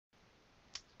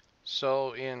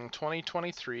So in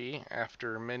 2023,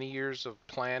 after many years of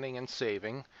planning and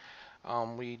saving,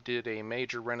 we did a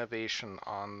major renovation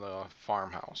on the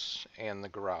farmhouse and the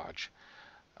garage.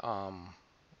 Um,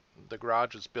 the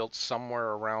garage was built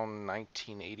somewhere around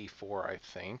 1984, I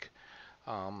think.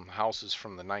 House is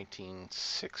from the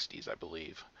 1960s, I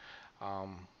believe.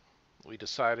 Um, we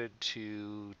decided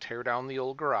to tear down the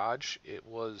old garage. It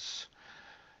was,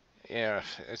 yeah,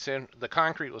 the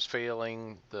concrete was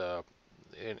failing.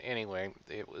 Anyway,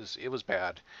 it was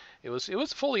bad. It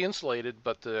was fully insulated,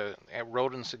 but the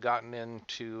rodents had gotten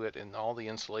into it, and all the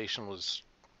insulation was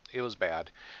bad.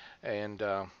 And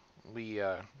we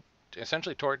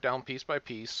essentially tore it down piece by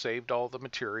piece, saved all the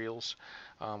materials.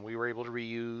 We were able to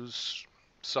reuse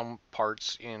some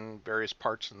parts in various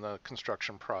parts in the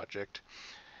construction project,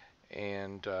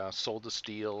 and sold the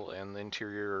steel and the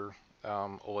interior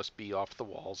OSB off the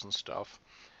walls and stuff.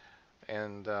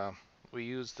 And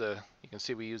you can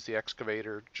see we used the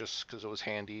excavator just because it was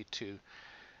handy to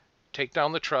take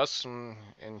down the truss,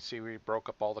 and see we broke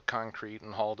up all the concrete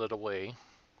and hauled it away.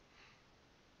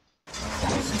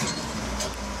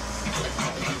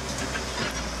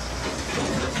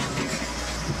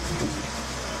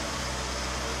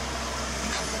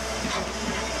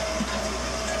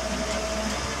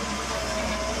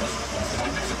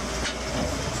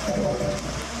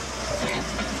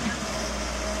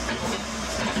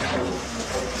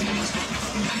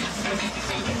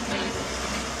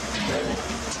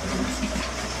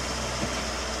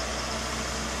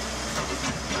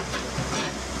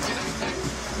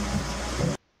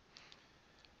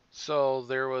 So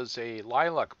there was a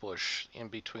lilac bush in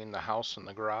between the house and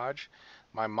the garage.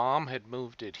 My mom had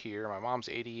moved it here. My mom's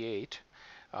 88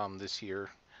 this year.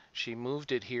 She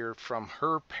moved it here from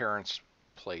her parents'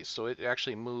 place. So it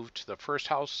actually moved to the first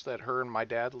house that her and my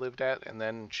dad lived at, and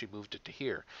then she moved it to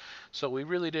here. So we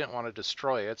really didn't want to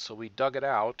destroy it, so we dug it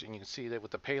out, and you can see that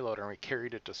with the payloader, and we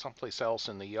carried it to someplace else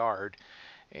in the yard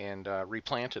and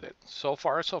replanted it. So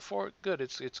far, so far, good.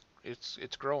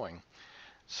 It's growing.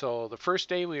 So the first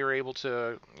day we were able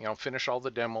to, finish all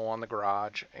the demo on the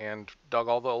garage and dug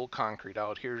all the old concrete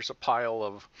out. Here's a pile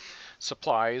of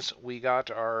supplies. We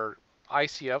got our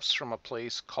ICFs from a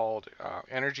place called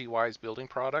Energy Wise Building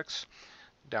Products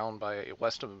down by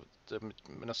west of the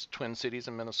Twin Cities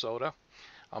in Minnesota.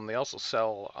 They also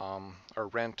sell or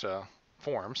rent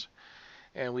forms.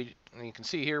 And you can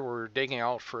see here we're digging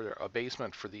out for a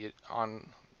basement for the on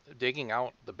digging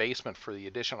out the basement for the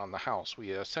addition on the house.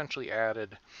 We essentially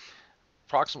added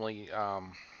approximately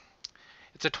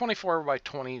it's a 24 by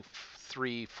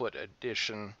 23 foot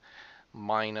addition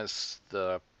minus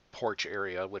the porch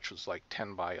area, which was like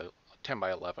 10 by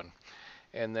 11.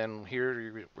 And then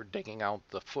here we're digging out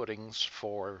the footings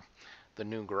for the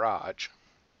new garage.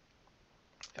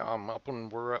 Up when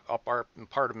we're up our in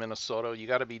part of Minnesota, you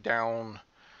got to be down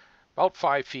about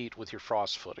 5 feet with your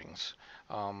frost footings.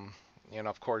 And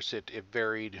of course, it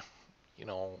varied,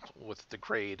 with the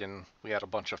grade, and we had a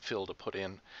bunch of fill to put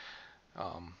in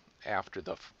after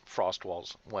the frost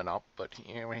walls went up. But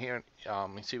here,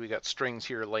 you see we got strings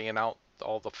here laying out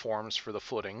all the forms for the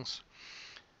footings.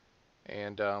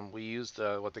 And we used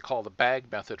what they call the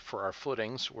bag method for our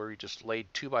footings, where we just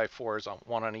laid 2x4s,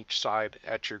 one on each side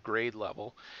at your grade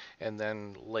level, and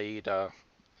then laid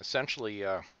essentially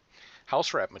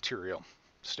house wrap material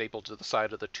stapled to the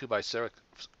side of the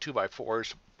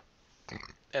 2x4s,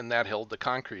 and that held the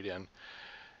concrete in.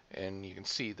 And you can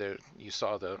see that you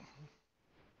saw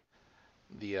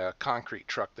the concrete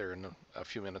truck there in a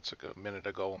minute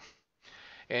ago.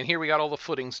 And here we got all the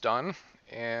footings done,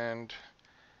 and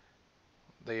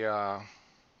they all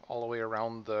the way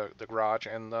around the garage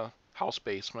and the house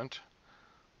basement.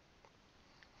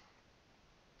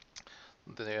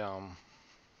 The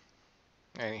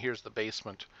and here's the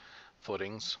basement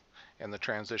footings and the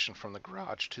transition from the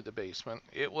garage to the basement.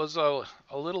 It was a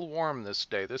little warm this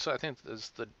day. This, I think, is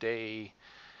the day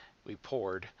we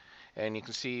poured. And you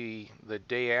can see the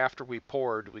day after we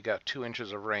poured, we got 2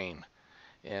 inches of rain,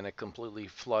 and it completely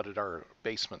flooded our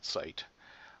basement site.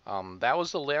 That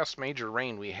was the last major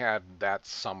rain we had that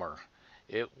summer.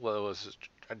 It was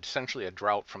essentially a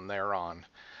drought from there on.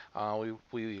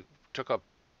 We took a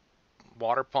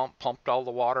water pump, pumped all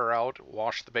the water out,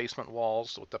 washed the basement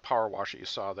walls with the power wash that you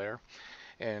saw there,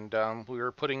 and we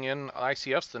were putting in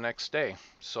ICFs the next day.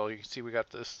 So you can see we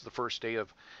got this the first day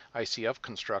of ICF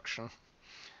construction,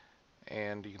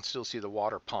 and you can still see the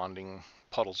water ponding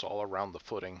puddles all around the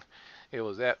footing.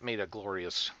 That made a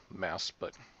glorious mess,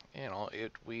 but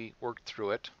we worked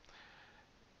through it.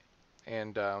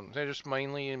 And they're just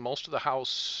mainly most of the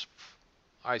house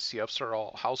ICFs are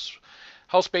all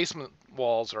house basement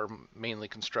walls are mainly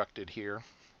constructed here.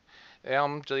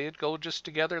 They'd go just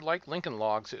together like Lincoln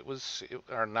Logs.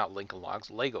 Or not Lincoln Logs,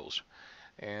 Legos,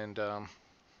 and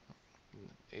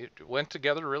it went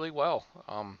together really well.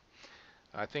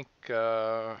 I think,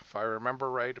 if I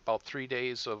remember right, about 3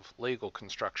 days of Lego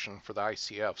construction for the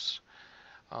ICFs,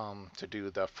 to do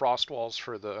the frost walls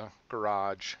for the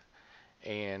garage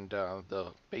and the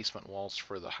basement walls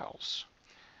for the house.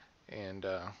 And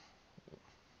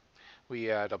we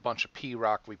had a bunch of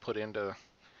P-rock we put in to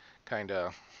kind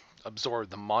of absorb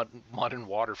the mud and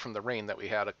water from the rain that we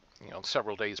had,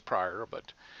 several days prior.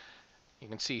 But you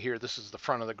can see here, this is the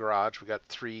front of the garage. We got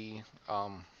three.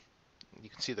 You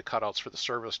can see the cutouts for the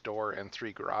service door and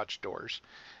three garage doors,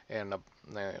 and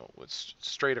then it was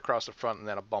straight across the front, and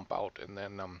then a bump out, and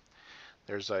then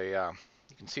there's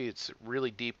you can see it's a really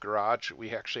deep garage.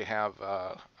 We actually have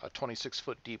a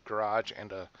 26-foot deep garage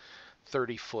and a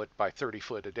 30-foot by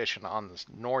 30-foot addition on the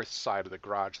north side of the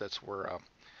garage. That's where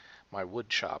my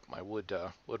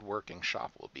woodworking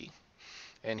shop will be.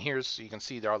 And here's, you can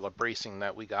see there all the bracing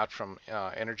that we got from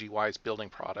Energy Wise Building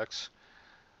Products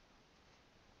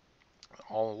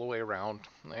all the way around.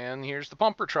 And here's the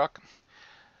pumper truck,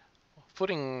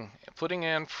 footing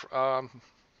and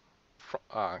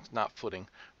not footing,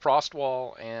 frost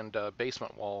wall and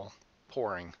basement wall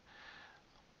pouring.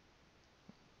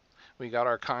 We got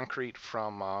our concrete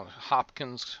from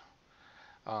Hopkins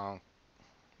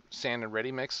Sand and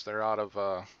Ready Mix. They're out of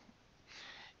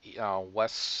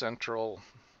west central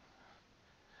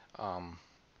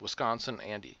Wisconsin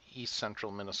and east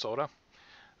central Minnesota.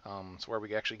 It's where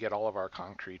we actually get all of our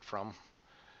concrete from.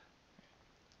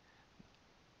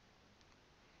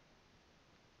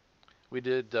 We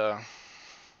did.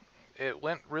 It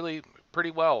went really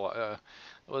pretty well.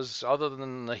 It was, other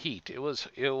than the heat. It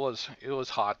was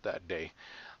hot that day,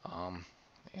 and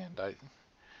you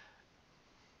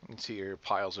can see here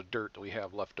piles of dirt that we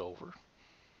have left over.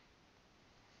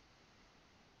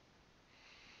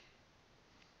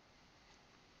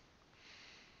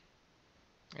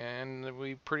 And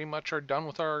we pretty much are done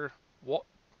with our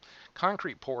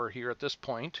concrete pour here at this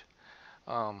point.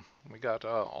 We got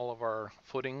all of our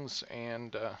footings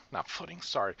and not footings,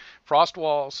 sorry, frost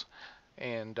walls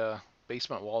and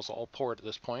basement walls all poured at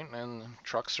this point, and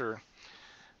trucks are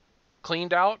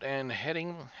cleaned out and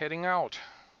heading out.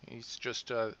 He's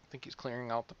just, I think he's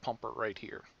clearing out the pumper right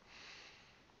here.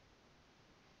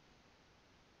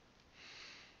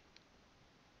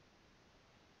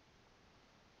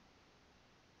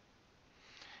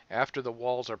 After the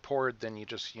walls are poured, then you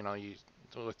just,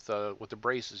 with the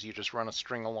braces, you just run a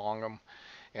string along them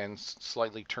and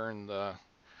slightly turn the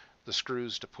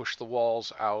screws to push the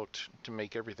walls out to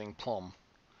make everything plumb.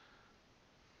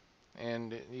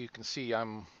 And you can see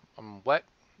I'm wet,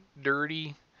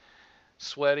 dirty,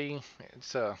 sweaty.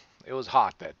 It was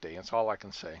hot that day. That's all I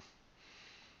can say.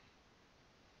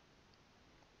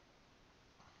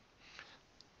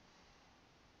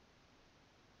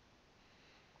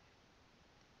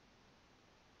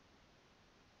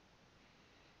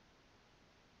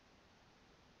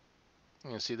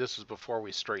 You see, this is before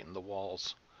we straightened the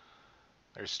walls.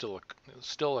 There's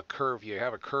still a curve. You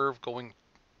have a curve going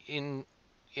in,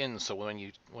 so when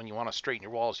you want to straighten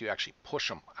your walls, you actually push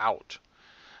them out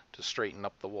to straighten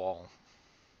up the wall.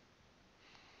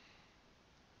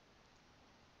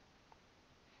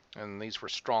 And these were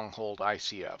Stronghold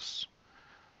ICFs,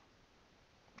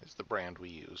 is the brand we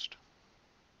used.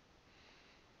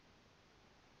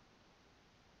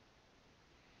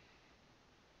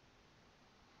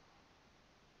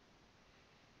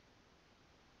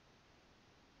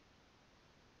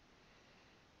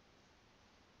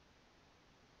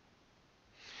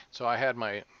 So I had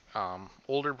my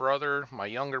older brother, my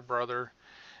younger brother,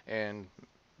 and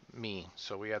me.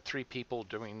 So we had three people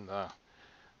doing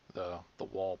the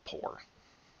wall pour.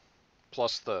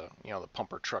 Plus the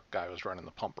pumper truck guy was running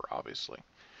the pumper, obviously.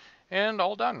 And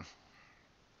all done.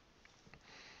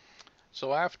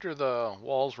 So after the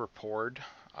walls were poured,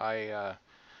 I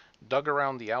dug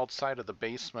around the outside of the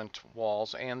basement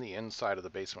walls and the inside of the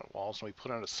basement walls, and we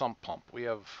put in a sump pump. We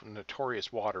have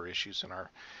notorious water issues in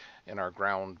our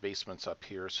ground basements up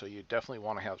here, so you definitely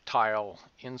want to have tile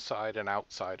inside and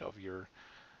outside of your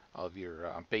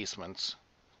basements.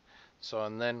 So,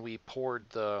 and then we poured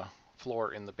the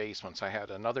floor in the basements. I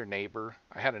had a neighbor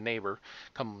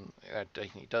come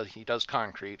he does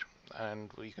concrete, and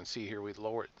you can see here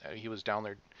he was down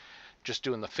there just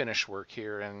doing the finish work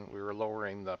here, and we were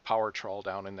lowering the power trawl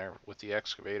down in there with the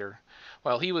excavator.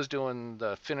 While he was doing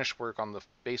the finish work on the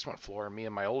basement floor, me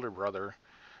and my older brother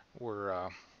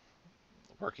were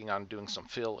working on doing some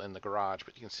fill in the garage.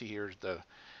 But you can see here the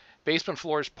basement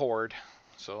floor is poured,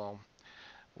 so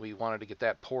we wanted to get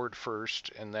that poured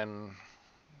first, and then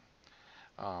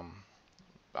um,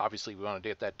 obviously we wanted to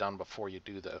get that done before you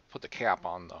do put the cap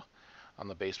on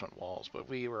the basement walls. But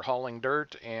we were hauling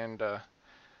dirt and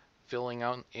filling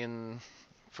out in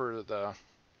for the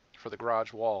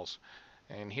garage walls.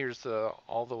 And here's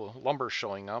all the lumber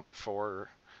showing up for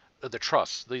the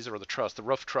truss. These are the truss, the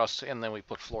roof truss, and then we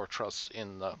put floor truss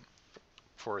in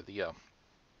for the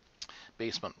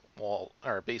basement wall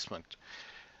or basement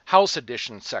house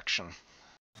addition section.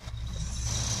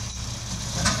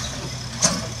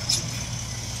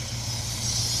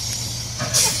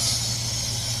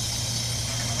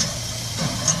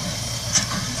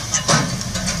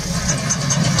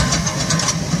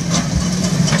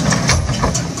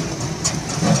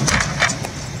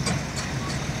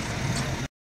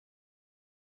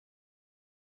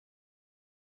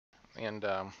 And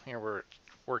here we're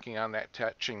working on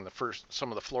attaching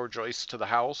some of the floor joists to the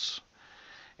house.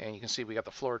 And you can see we got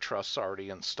the floor truss already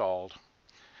installed,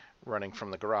 running from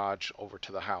the garage over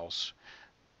to the house.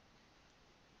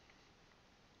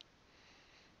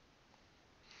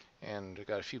 And we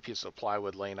got a few pieces of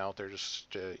plywood laying out there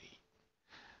just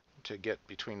to get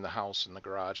between the house and the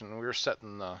garage. And we were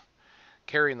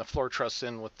carrying the floor truss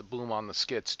in with the boom on the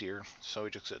skid steer. So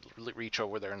we just reach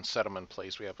over there and set them in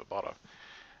place. We have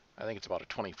I think it's about a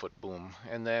 20-foot boom.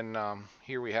 And then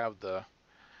here we have the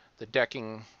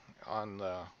decking on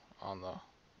the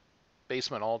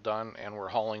basement all done, and we're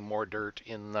hauling more dirt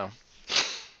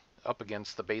up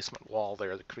against the basement wall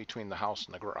there between the house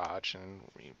and the garage, and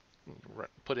we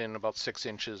put in about 6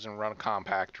 inches and run a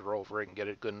compactor over it and get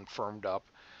it good and firmed up.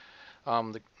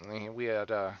 We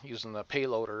had using the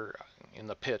payloader in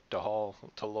the pit to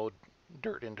load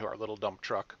dirt into our little dump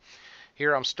truck.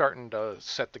 Here I'm starting to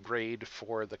set the grade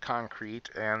for the concrete,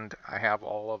 and I have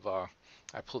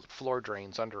I put floor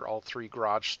drains under all 3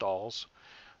 garage stalls.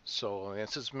 So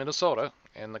this is Minnesota,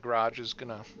 and the garage is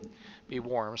gonna be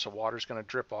warm, so water's gonna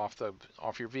drip off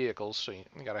your vehicles. So you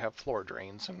got to have floor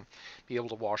drains and be able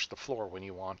to wash the floor when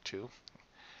you want to.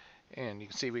 And you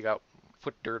can see we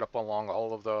put dirt up along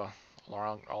all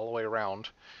the way around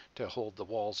to hold the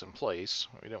walls in place.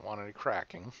 We didn't want any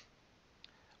cracking.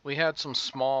 We had some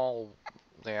small,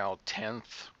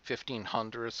 10th,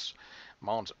 1500ths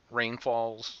amounts rain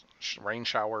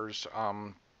showers,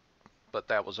 but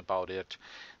that was about it.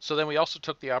 So then we also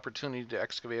took the opportunity to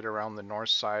excavate around the north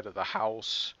side of the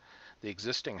house, the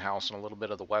existing house, and a little bit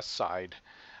of the west side,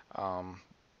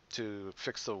 to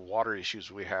fix the water issues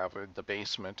we have in the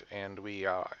basement. And we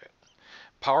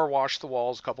power washed the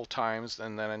walls a couple times,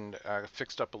 and then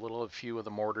fixed up a few of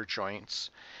the mortar joints.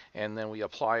 And then we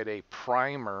applied a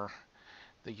primer.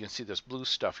 You can see this blue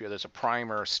stuff here. There's a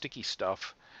primer, sticky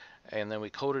stuff. And then we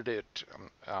coated it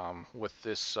with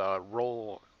this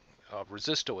roll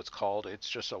Resisto, it's called. It's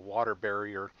just a water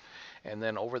barrier. And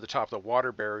then over the top of the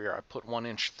water barrier, I put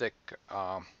 1-inch thick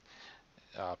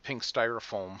pink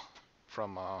styrofoam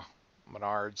from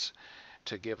Menards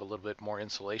to give a little bit more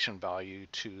insulation value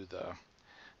to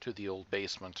the old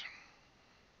basement.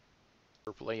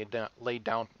 Laid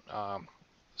down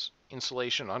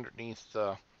insulation underneath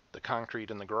the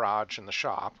concrete in the garage and the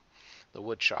shop, the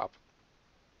wood shop.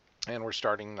 And we're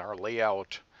starting our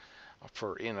layout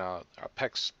for a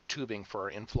PEX tubing for our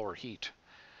in-floor heat.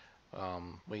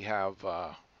 We have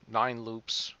 9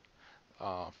 loops,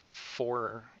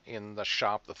 4 in the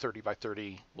shop, the 30 by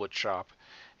 30 wood shop,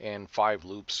 and 5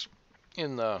 loops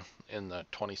in the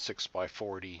 26 by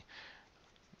 40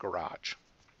 garage.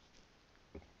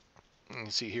 And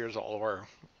you see here's all of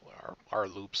our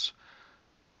loops.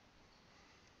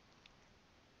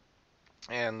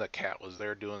 And the cat was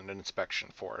there doing an inspection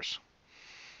for us.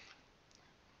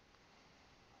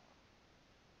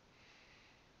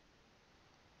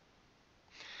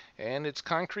 And it's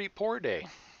concrete pour day.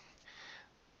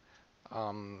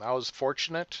 I was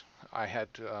fortunate. I had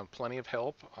plenty of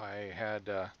help. I had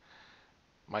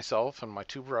myself and my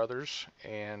 2 brothers,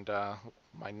 and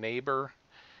my neighbor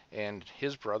and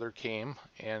his brother came,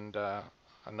 and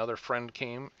another friend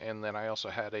came, and then I also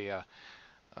had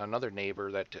another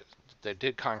neighbor that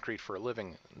did concrete for a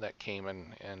living that came,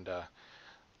 and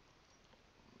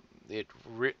it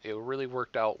really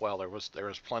worked out well. There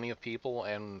was plenty of people,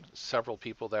 and several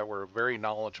people that were very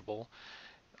knowledgeable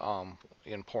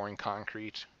in pouring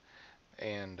concrete.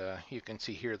 And you can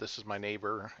see here, this is my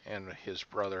neighbor and his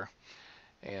brother.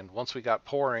 And once we got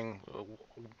pouring,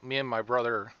 me and my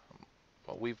younger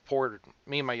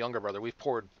brother, we've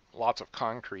poured lots of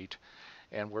concrete,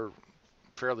 and we're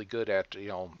fairly good at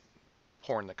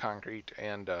pouring the concrete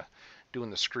and doing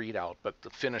the screed out. But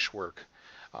the finish work,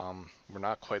 we're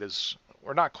not quite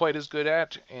as good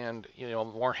at, and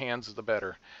more hands the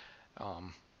better.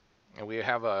 And we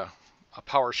have a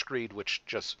power screed, which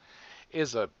just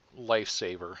is a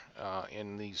lifesaver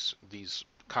in these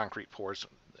concrete pours.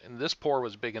 And this pour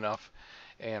was big enough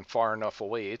and far enough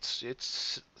away.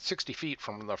 It's 60 feet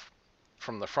from the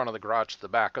front of the garage to the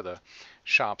back of the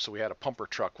shop. So we had a pumper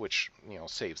truck, which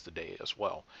saves the day as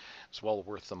well. It's well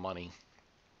worth the money.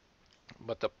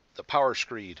 But the power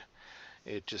screed,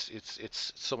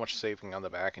 it's so much saving on the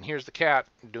back. And here's the cat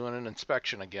doing an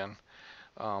inspection again,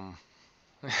 um,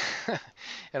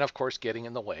 and of course getting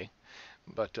in the way.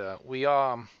 But we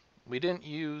didn't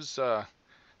use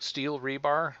steel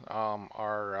rebar.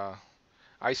 Our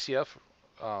ICF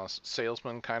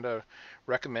salesman kind of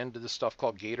recommended this stuff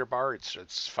called Gator Bar. It's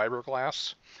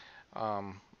fiberglass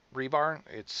um, rebar.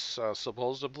 It's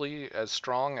supposedly as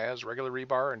strong as regular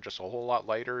rebar and just a whole lot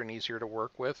lighter and easier to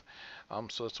work with.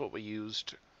 So that's what we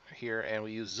used here, and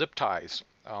we used zip ties.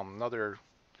 Another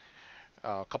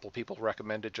couple of people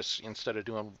recommended, just instead of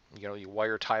doing, you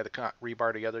wire tie the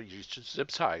rebar together, you just zip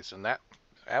ties, and that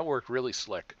worked really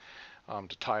slick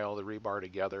to tie all the rebar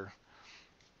together.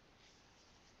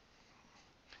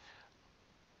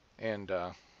 And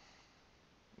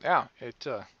yeah, it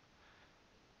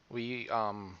we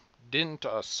didn't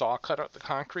saw cut out the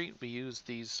concrete. We used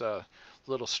these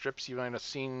little strips you might have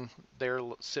seen there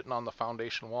sitting on the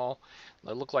foundation wall.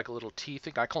 They look like a little teeth.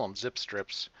 I call them zip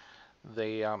strips.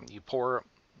 They you pour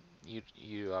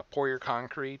your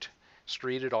concrete,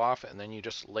 street it off, and then you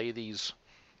just lay these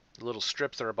little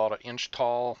strips that are about an inch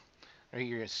tall.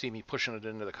 You can see me pushing it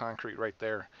into the concrete right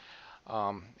there,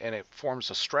 and it forms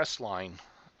a stress line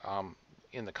um,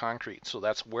 in the concrete. So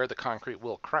that's where the concrete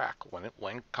will crack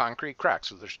when concrete cracks.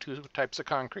 So there's two types of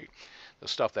concrete: the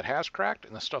stuff that has cracked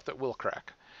and the stuff that will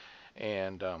crack.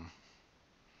 And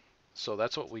so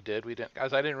that's what we did. We didn't,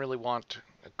 as I didn't really want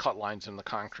cut lines in the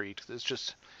concrete. It's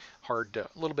just a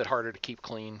little bit harder to keep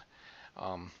clean.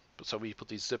 So we put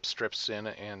these zip strips in,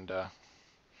 and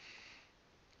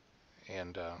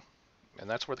and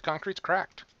that's where the concrete's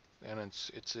cracked, and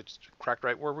it's cracked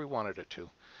right where we wanted it to.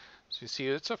 So you see,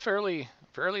 it's a fairly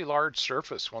large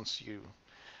surface you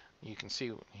can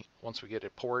see once we get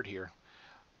it poured here.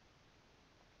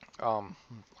 Like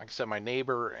I said, my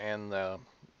neighbor and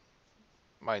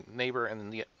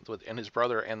his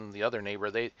brother and the other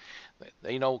neighbor,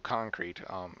 they know concrete,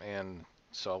 and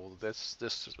so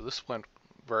this went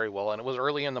very well. And it was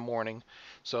early in the morning,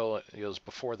 so it was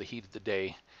before the heat of the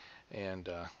day. And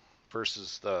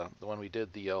versus the when we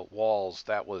did the walls,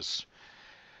 that was,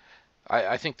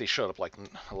 I think they showed up like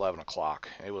 11 o'clock.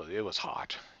 It was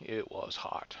hot. It was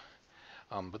hot.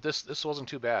 But this wasn't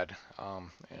too bad,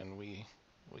 and we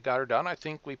got her done. I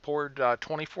think we poured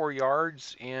 24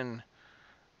 yards in,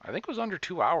 I think it was under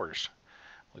 2 hours.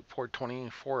 We poured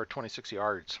 24 or 26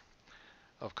 yards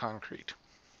of concrete.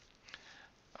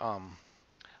 Um,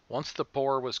 Once the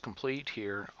pour was complete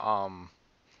here,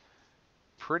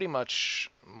 pretty much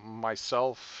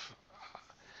myself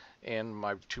and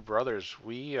my two brothers,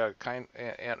 we and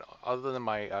other than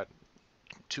my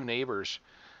two neighbors,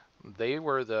 they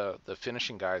were the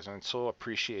finishing guys, and I so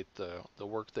appreciate the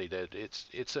work they did.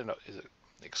 It's an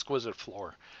exquisite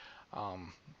floor.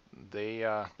 Um, they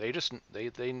just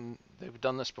they've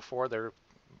done this before. They're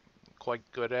quite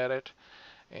good at it,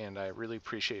 and I really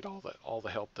appreciate all the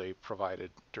help they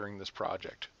provided during this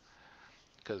project.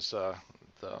 Because the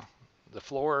the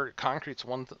floor concrete's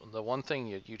the one thing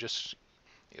you just,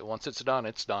 once it's done,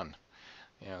 it's done.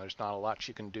 There's not a lot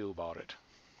you can do about it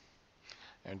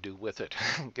and do with it.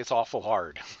 It gets awful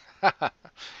hard.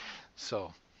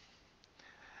 So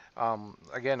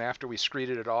again, after we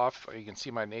screeded it off, you can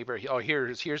see my neighbor. Oh,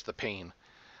 here's the pain.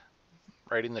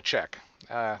 Writing the check.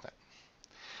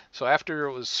 So after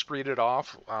it was screeded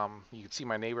off, you can see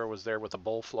my neighbor was there with a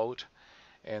bull float,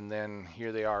 and then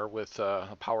here they are with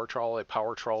a power trawl. They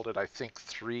power trawled it, I think,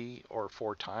 3 or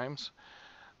 4 times.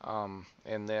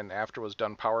 And then after it was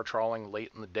done power trawling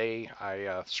late in the day,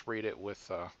 I sprayed it with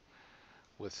the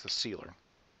sealer.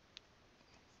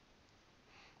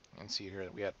 And see here,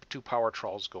 we had 2 power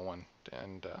trawls going,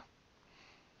 and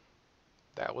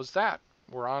that was that.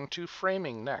 We're on to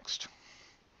framing next.